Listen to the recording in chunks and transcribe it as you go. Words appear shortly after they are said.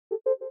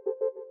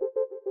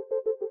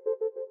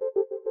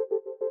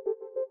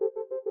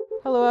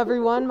Hello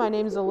everyone, my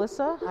name is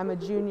Alyssa. I'm a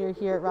junior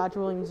here at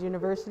Roger Williams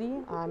University.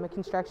 I'm a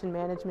construction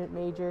management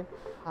major.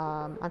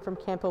 I'm from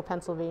Campo,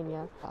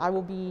 Pennsylvania. I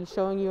will be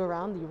showing you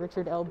around the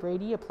Richard L.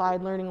 Brady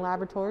Applied Learning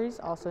Laboratories,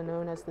 also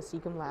known as the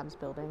Seacom Labs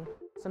building.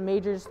 Some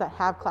majors that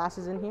have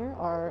classes in here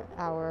are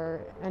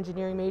our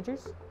engineering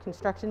majors,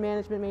 construction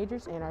management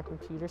majors, and our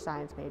computer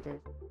science majors.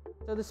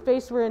 So the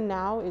space we're in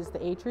now is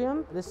the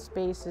atrium. This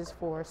space is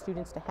for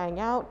students to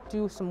hang out,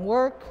 do some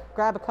work,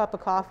 grab a cup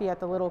of coffee at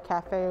the little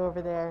cafe over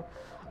there,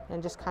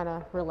 and just kind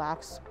of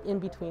relax in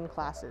between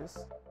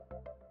classes.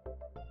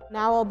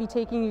 Now I'll be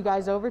taking you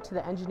guys over to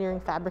the Engineering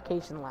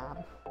Fabrication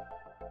Lab.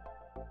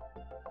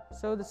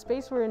 So the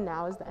space we're in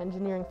now is the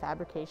Engineering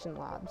Fabrication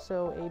Lab.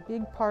 So a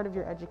big part of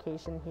your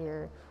education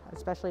here,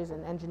 especially as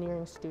an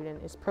engineering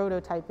student, is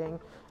prototyping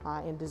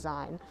and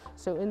design.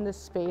 So in this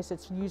space,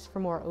 it's used for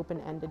more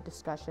open-ended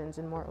discussions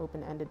and more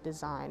open-ended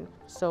design.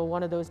 So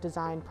one of those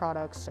design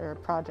products or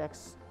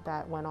projects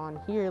that went on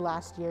here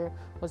last year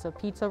was a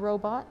pizza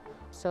robot.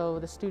 So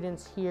the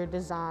students here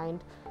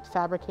designed,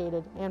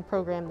 fabricated, and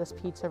programmed this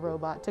pizza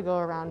robot to go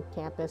around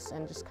campus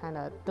and just kind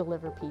of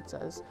deliver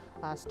pizzas.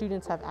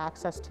 Students have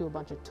access to a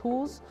bunch of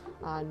tools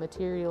and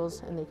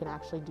materials, and they can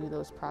actually do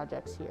those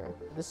projects here.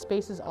 The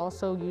space is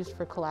also used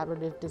for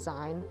collaborative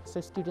design,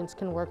 so students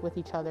can work with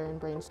each other and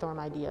brainstorm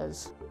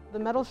ideas. The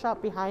metal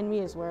shop behind me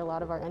is where a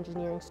lot of our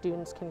engineering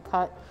students can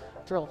cut,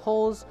 drill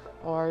holes,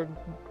 or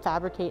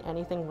fabricate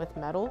anything with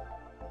metal.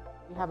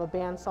 We have a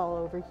bandsaw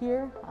over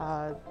here.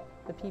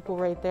 The people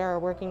right there are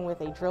working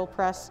with a drill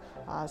press,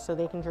 so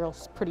they can drill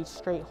pretty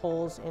straight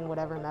holes in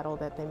whatever metal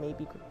that they may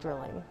be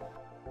drilling.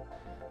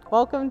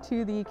 Welcome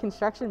to the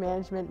Construction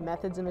Management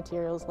Methods and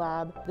Materials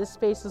Lab. This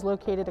space is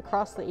located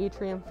across the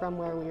atrium from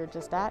where we were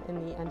just at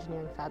in the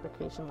Engineering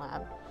Fabrication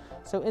Lab.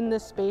 So in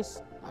this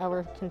space,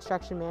 our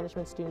construction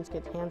management students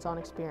get hands-on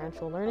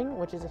experiential learning,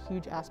 which is a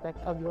huge aspect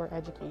of your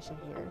education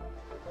here.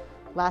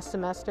 Last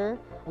semester,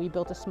 we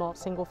built a small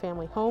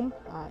single-family home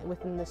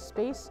within this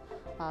space.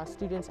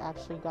 Students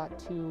actually got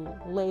to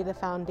lay the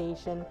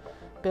foundation,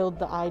 build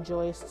the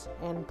I-joists,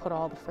 and put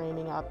all the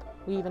framing up.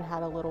 We even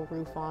had a little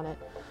roof on it.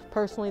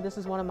 Personally, this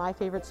is one of my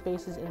favorite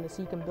spaces in the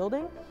Seacom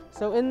building.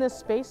 So in this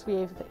space,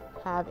 we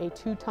have a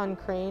 2-ton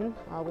crane,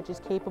 which is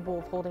capable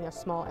of holding a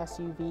small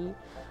SUV.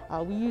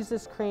 We use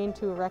this crane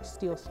to erect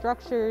steel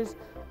structures,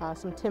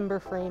 some timber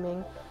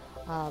framing,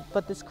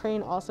 but this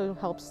crane also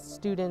helps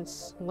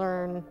students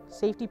learn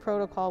safety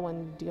protocol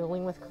when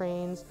dealing with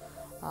cranes,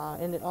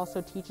 and it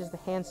also teaches the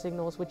hand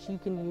signals, which you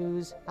can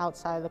use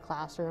outside of the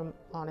classroom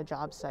on a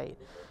job site.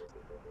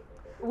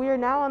 We are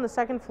now on the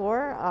second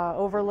floor,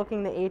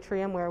 overlooking the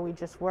atrium where we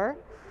just were.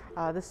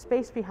 The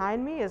space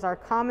behind me is our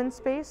common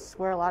space,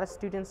 where a lot of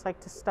students like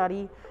to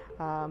study,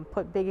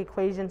 put big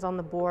equations on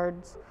the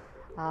boards,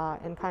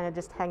 and kind of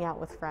just hang out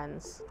with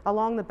friends.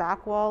 Along the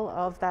back wall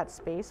of that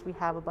space, we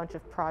have a bunch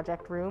of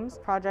project rooms.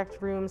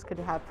 Project rooms could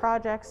have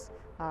projects,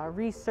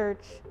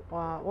 research,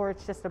 or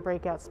it's just a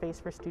breakout space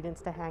for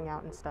students to hang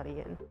out and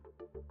study in.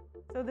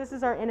 So this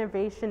is our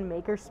innovation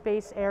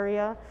makerspace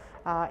area.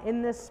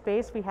 In this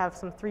space, we have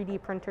some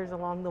 3D printers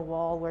along the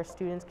wall where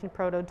students can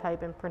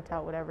prototype and print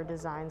out whatever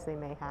designs they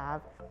may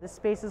have. This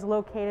space is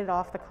located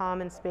off the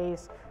common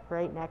space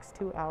right next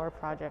to our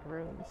project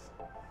rooms.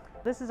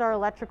 This is our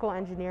electrical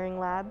engineering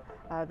lab.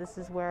 This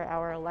is where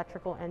our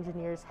electrical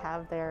engineers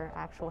have their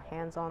actual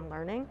hands-on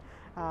learning.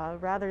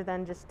 Rather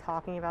than just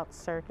talking about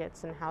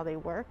circuits and how they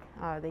work,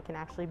 they can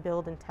actually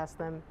build and test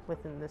them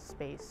within this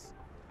space.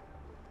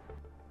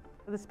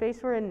 The space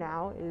we're in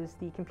now is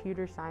the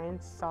Computer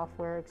Science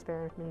Software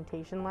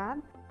Experimentation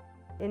Lab.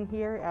 In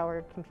here,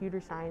 our computer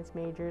science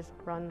majors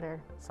run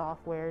their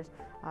softwares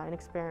and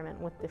experiment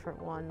with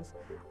different ones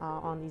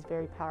on these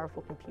very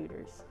powerful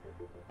computers.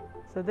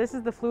 So this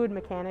is the Fluid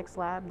Mechanics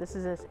Lab. This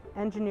is an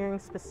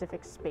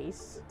engineering-specific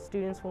space.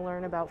 Students will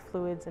learn about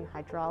fluids and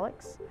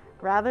hydraulics.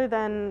 Rather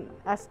than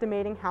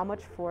estimating how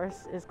much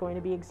force is going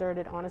to be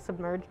exerted on a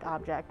submerged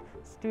object,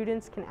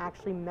 students can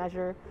actually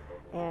measure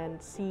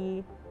and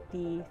see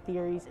the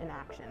theories in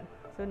action.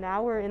 So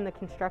now we're in the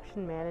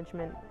Construction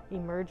Management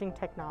Emerging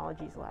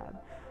Technologies Lab.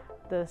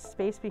 The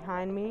space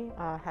behind me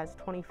has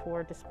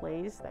 24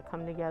 displays that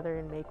come together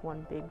and make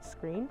one big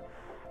screen.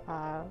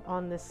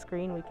 On this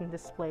screen, we can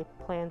display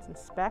plans and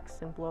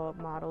specs and blow up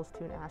models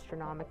to an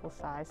astronomical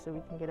size so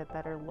we can get a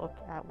better look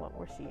at what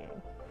we're seeing.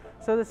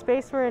 So the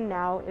space we're in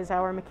now is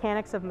our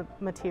Mechanics of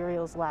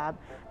Materials Lab.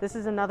 This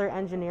is another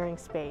engineering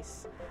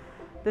space.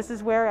 This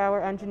is where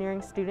our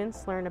engineering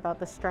students learn about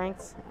the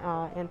strengths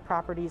and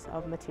properties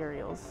of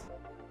materials.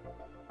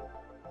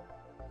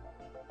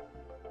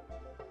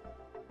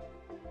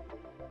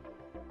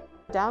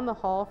 Down the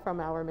hall from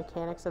our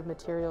Mechanics of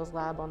Materials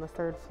Lab on the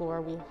 3rd floor,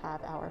 we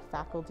have our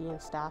faculty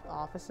and staff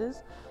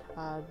offices.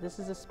 This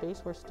is a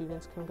space where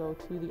students can go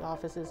to the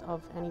offices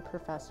of any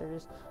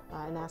professors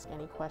and ask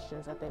any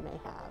questions that they may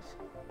have.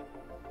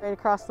 Right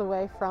across the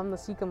way from the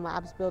Seacom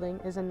Labs building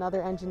is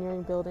another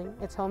engineering building.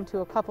 It's home to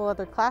a couple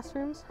other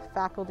classrooms,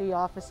 faculty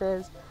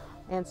offices,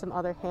 and some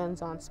other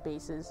hands-on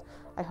spaces.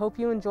 I hope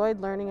you enjoyed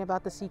learning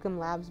about the Seacom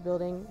Labs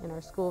building in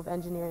our School of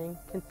Engineering,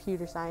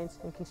 Computer Science,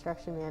 and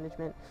Construction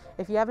Management.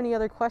 If you have any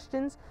other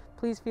questions,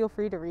 please feel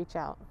free to reach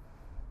out.